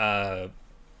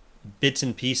bits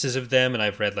and pieces of them, and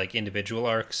I've read like individual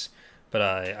arcs, but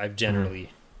I've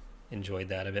generally enjoyed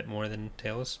that a bit more than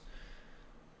Tales.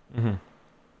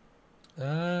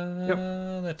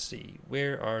 Let's see.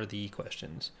 Where are the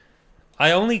questions?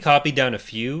 I only copied down a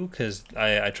few because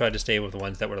I tried to stay with the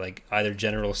ones that were like either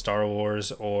general Star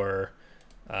Wars or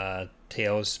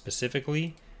Tales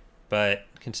specifically. But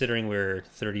considering we're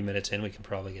 30 minutes in, we can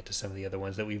probably get to some of the other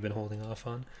ones that we've been holding off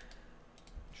on.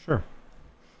 Sure.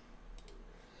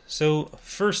 So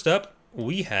first up,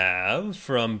 we have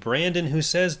from Brandon, who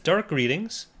says, Dark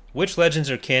Greetings. Which Legends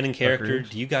or canon character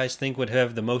do you guys think would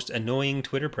have the most annoying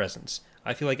Twitter presence?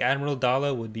 I feel like Admiral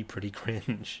Dala would be pretty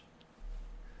cringe.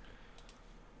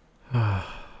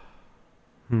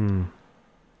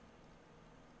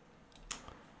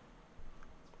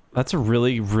 That's a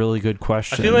really, really good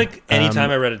question. I feel like anytime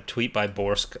I read a tweet by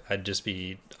Borsk, I'd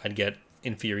get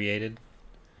infuriated.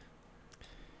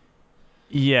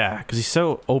 Yeah, because he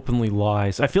so openly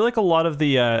lies. I feel like a lot of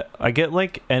the... I get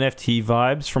like NFT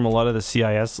vibes from a lot of the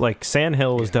CIS. Like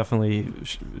Sandhill was definitely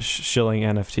shilling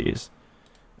NFTs.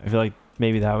 I feel like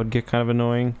maybe that would get kind of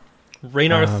annoying.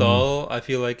 Raynar Thal, I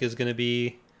feel like, is going to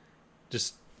be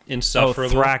just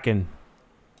insufferable. Oh,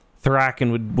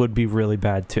 Thraken would be really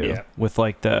bad too. Yeah. With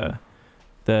like the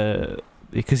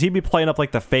because he'd be playing up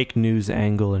like the fake news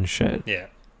angle and shit. Yeah.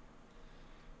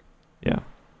 Yeah.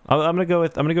 I'm gonna go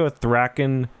with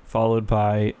Thraken, followed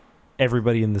by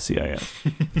everybody in the CIS.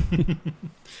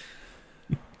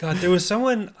 God, there was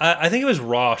someone. I think it was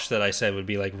Rosh that I said would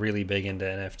be like really big into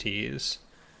NFTs.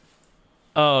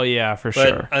 Oh yeah, for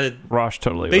sure. Rosh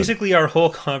totally. Basically, our whole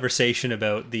conversation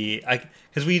about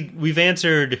because we've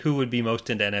answered who would be most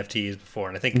into NFTs before,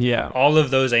 and I think all of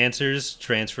those answers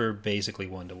transfer basically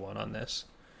 1-to-1 on this.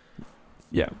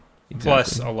 Yeah. Exactly.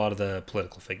 Plus a lot of the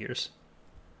political figures.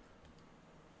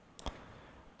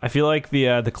 I feel like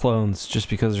the clones, just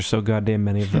because there's so goddamn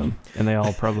many of them, and they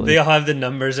all probably... They all have the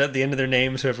numbers at the end of their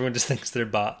names, so everyone just thinks they're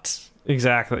bots.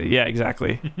 Exactly. Yeah,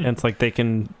 exactly. And it's like they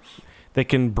can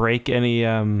break any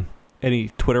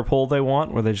Twitter poll they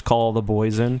want, where they just call all the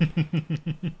boys in.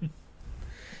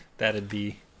 That'd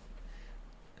be...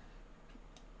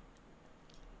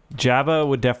 Jabba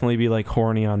would definitely be like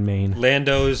horny on main.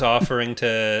 Lando's trying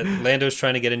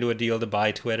to get into a deal to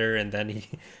buy Twitter, and then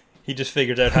he just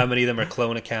figured out how many of them are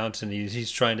clone accounts, and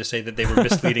he's trying to say that they were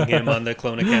misleading him on the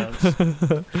clone accounts.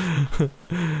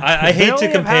 I hate to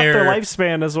compare their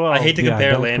lifespan as well. I hate to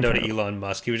compare Lando to Elon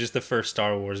Musk. He was just the first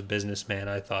Star Wars businessman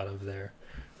I thought of there.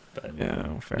 But no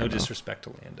enough. Disrespect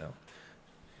to Lando.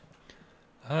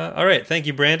 All right, thank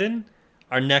you, Brandon.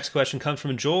 Our next question comes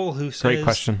from Joel, who says, "Great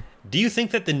question. Do you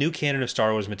think that the new canon of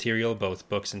Star Wars material, both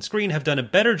books and screen, have done a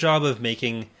better job of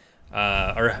making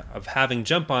or of having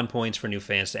jump-on points for new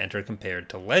fans to enter compared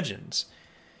to Legends?"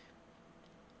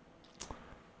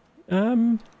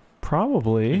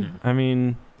 Probably. Mm-hmm. I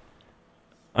mean,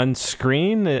 on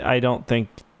screen, I don't think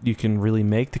you can really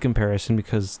make the comparison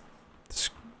because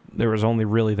there was only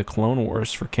really the Clone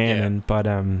Wars for canon, but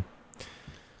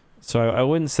so I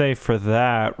wouldn't say for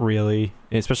that really,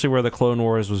 especially where the Clone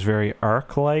Wars was very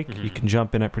arc-like. Mm-hmm. You can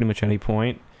jump in at pretty much any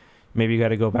point. Maybe you got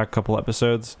to go back a couple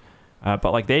episodes.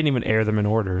 But like they didn't even air them in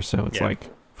order, so it's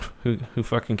like, who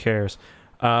fucking cares?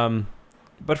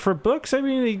 but for books, I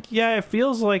mean, yeah, it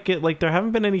feels like it. Like there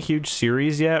haven't been any huge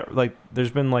series yet. Like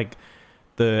there's been like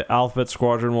the Alphabet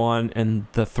Squadron one and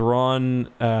the Thrawn.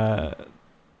 The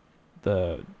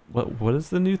what is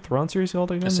the new Thrawn series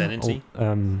called again? Ascendancy.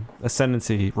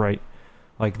 Ascendancy, right?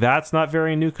 Like that's not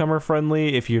very newcomer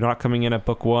friendly if you're not coming in at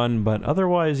book one. But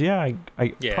otherwise, yeah, I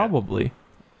probably.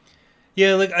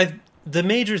 Yeah, like the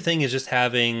major thing is just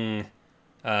having.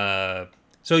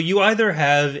 So you either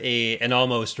have an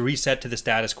almost reset to the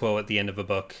status quo at the end of a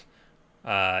book,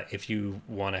 if you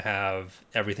want to have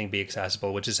everything be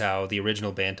accessible, which is how the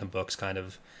original Bantam books kind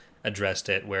of addressed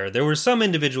it, where there were some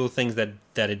individual things that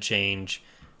had changed,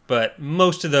 but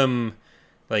most of them,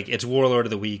 like it's Warlord of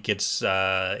the Week, it's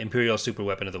Imperial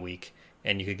Superweapon of the Week,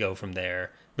 and you could go from there.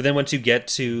 But then once you get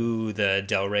to the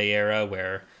Del Rey era,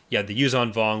 where you have the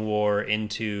Yuuzhan Vong War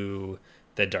into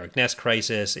the Dark Nest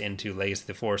Crisis, into Legacy of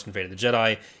the Force and Fate of the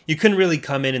Jedi, you couldn't really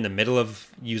come in the middle of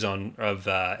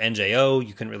NJO.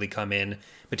 You couldn't really come in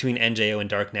between NJO and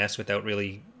Dark Nest without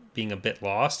really being a bit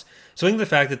lost. So I think the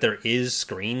fact that there is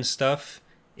screen stuff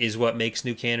is what makes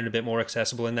New Canon a bit more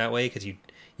accessible in that way, because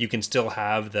you can still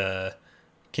have the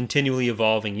continually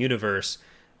evolving universe,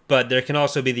 but there can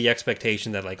also be the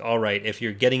expectation that, like, all right, if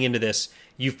you're getting into this,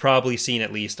 you've probably seen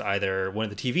at least either one of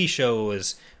the TV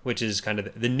shows, which is kind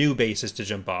of the new basis to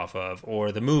jump off of,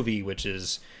 or the movie, which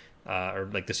is or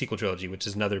like the sequel trilogy, which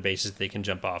is another basis they can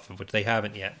jump off of, which they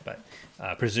haven't yet, but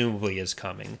presumably is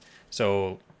coming.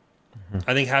 So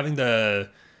I think having the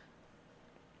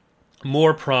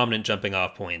more prominent jumping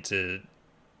off points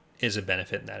is a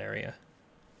benefit in that area.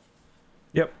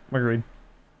 Yep, agreed.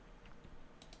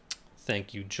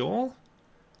 Thank you, Joel.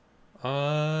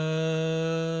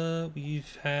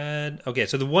 We've had... Okay,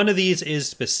 so one of these is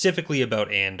specifically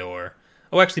about Andor.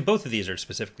 Oh, actually, both of these are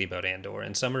specifically about Andor,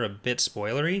 and some are a bit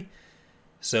spoilery.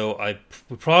 So I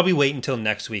would probably wait until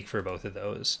next week for both of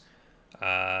those.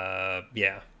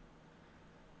 Yeah.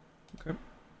 Okay.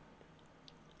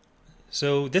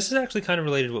 So this is actually kind of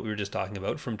related to what we were just talking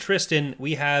about. From Tristan,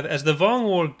 we have, as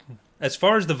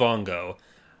far as the Vong go,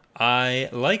 I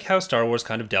like how Star Wars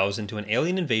kind of delves into an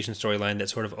alien invasion storyline that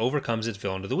sort of overcomes its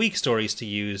villain of the week stories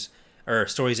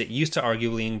stories it used to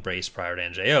arguably embrace prior to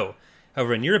NJO.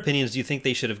 However, in your opinions, do you think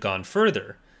they should have gone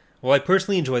further? While I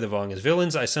personally enjoy the Vong as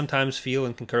villains, I sometimes feel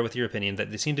and concur with your opinion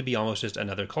that they seem to be almost just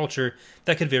another culture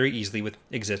that could very easily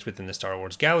exist within the Star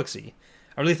Wars galaxy.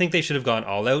 I really think they should have gone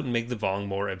all out and made the Vong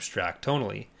more abstract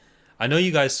tonally. I know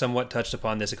you guys somewhat touched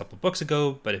upon this a couple books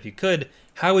ago, but if you could,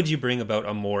 how would you bring about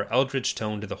a more eldritch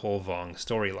tone to the whole Vong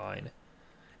storyline?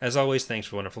 As always, thanks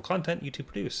for wonderful content you two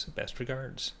produce. Best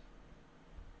regards.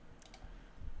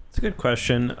 It's a good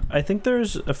question. I think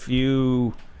there's a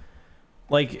few...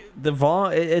 Like, the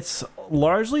Vong, it's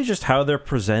largely just how they're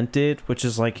presented, which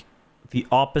is, like, the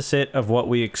opposite of what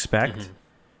we expect. Mm-hmm.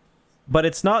 But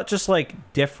it's not just,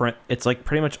 like, different. It's, like,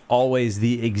 pretty much always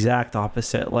the exact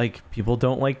opposite. Like, people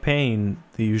don't like pain.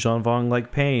 The Yuuzhan Vong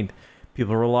like pain.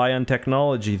 People rely on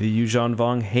technology. The Yuuzhan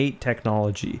Vong hate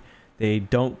technology. They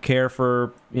don't care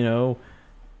for,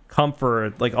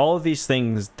 comfort. Like, all of these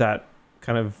things that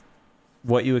kind of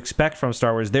what you expect from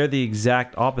Star Wars, they're the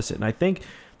exact opposite. And I think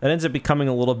that ends up becoming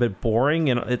a little bit boring.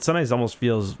 And it sometimes almost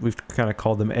feels, we've kind of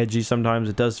called them edgy sometimes.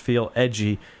 It does feel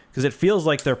edgy, because it feels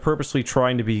like they're purposely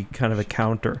trying to be kind of a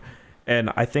counter.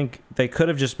 And I think they could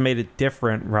have just made it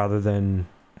different rather than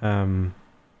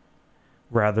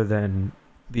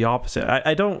the opposite.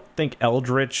 I don't think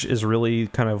Eldritch is really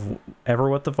kind of ever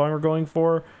what the Vong are going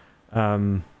for.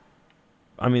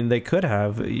 I mean, they could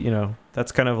have,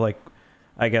 that's kind of like,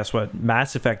 I guess, what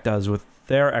Mass Effect does with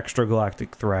their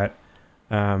extragalactic threat.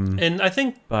 And I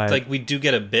think we do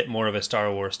get a bit more of a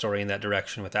Star Wars story in that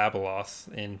direction with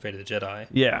Abeloth in Fate of the Jedi.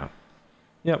 Yeah.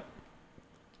 Yep.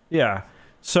 Yeah.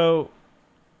 So,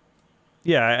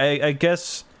 yeah, I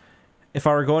guess if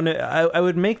I were going to... I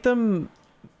would make them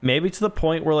maybe to the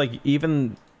point where, like,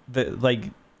 even the, like,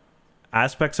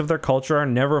 aspects of their culture are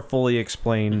never fully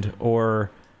explained,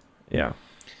 or... Yeah.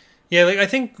 Yeah, like, I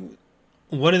think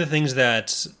one of the things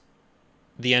that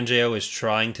the NJO is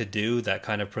trying to do that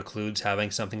kind of precludes having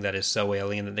something that is so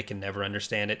alien that they can never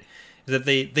understand it is that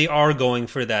they are going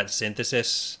for that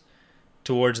synthesis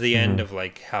towards the end of,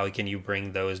 like, how can you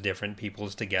bring those different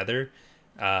peoples together,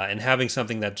 and having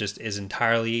something that just is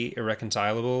entirely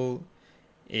irreconcilable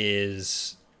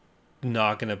is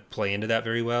not going to play into that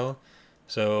very well.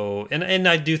 So, and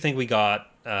I do think we got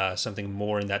something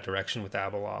more in that direction with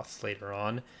Abeloth later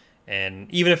on.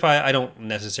 And even if I don't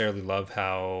necessarily love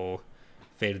how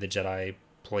Fate of the Jedi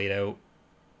played out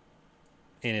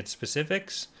in its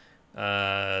specifics,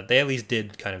 they at least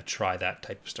did kind of try that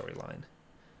type of storyline.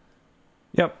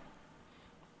 Yep.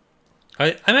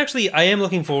 I am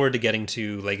looking forward to getting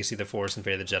to Legacy of the Force and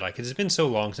Fate of the Jedi, because it's been so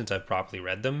long since I've properly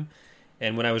read them.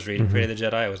 And when I was reading Fate of the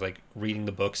Jedi, I was like reading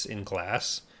the books in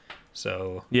class,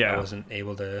 so I wasn't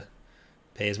able to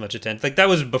pay as much attention. Like, that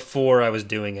was before I was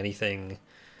doing anything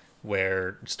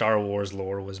where Star Wars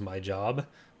lore was my job,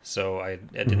 so I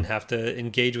didn't have to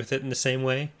engage with it in the same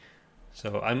way.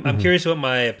 So I'm curious what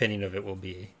my opinion of it will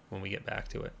be when we get back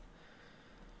to it.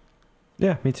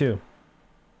 Yeah, me too.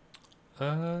 All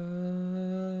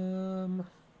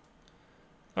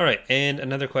right, and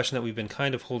another question that we've been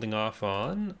kind of holding off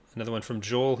on. Another one from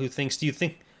Joel, who asks, do you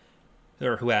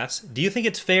think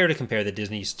it's fair to compare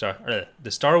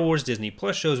the Star Wars Disney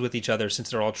Plus shows with each other, since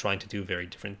they're all trying to do very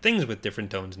different things with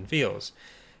different tones and feels?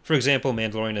 For example,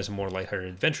 Mandalorian is a more lighthearted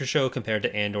adventure show compared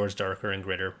to Andor's darker and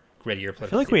grittier political. I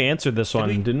feel like we answered this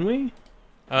one, didn't we?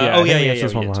 Yeah. We answered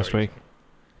this one last week.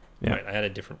 Yeah, right, I had a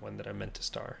different one that I meant to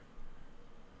star.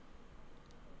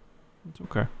 It's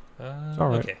okay. It's all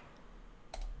right. Okay.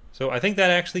 So I think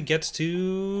that actually gets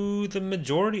to the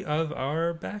majority of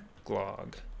our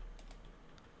backlog.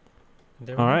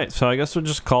 All right, so I guess we'll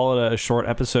just call it a short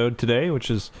episode today, which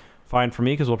is fine for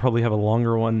me because we'll probably have a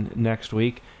longer one next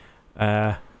week.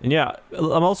 And yeah,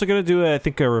 I'm also going to do, I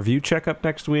think, a review checkup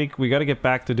next week. We got to get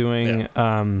back to doing,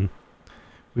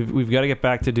 we've got to get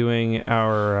back to doing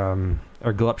our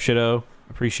Glup Shido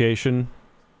appreciation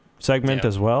segment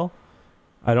as well.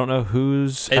 I don't know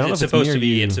whose. It's supposed to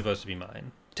be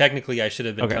mine. Technically, I should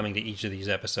have been coming to each of these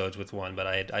episodes with one, but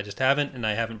I just haven't, and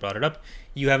I haven't brought it up.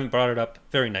 You haven't brought it up.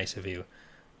 Very nice of you,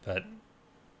 but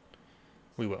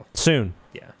we will soon.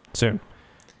 Yeah, soon.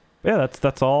 Yeah,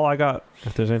 that's all I got.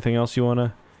 If there's anything else you want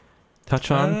to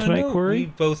touch on tonight, no, Corey? We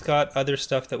both got other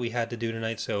stuff that we had to do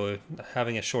tonight, so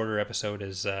having a shorter episode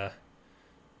is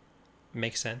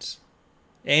makes sense.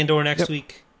 And/or next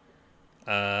week,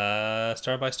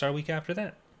 Star by Star week after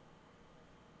that.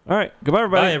 All right. Goodbye,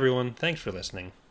 everybody. Bye, everyone. Thanks for listening.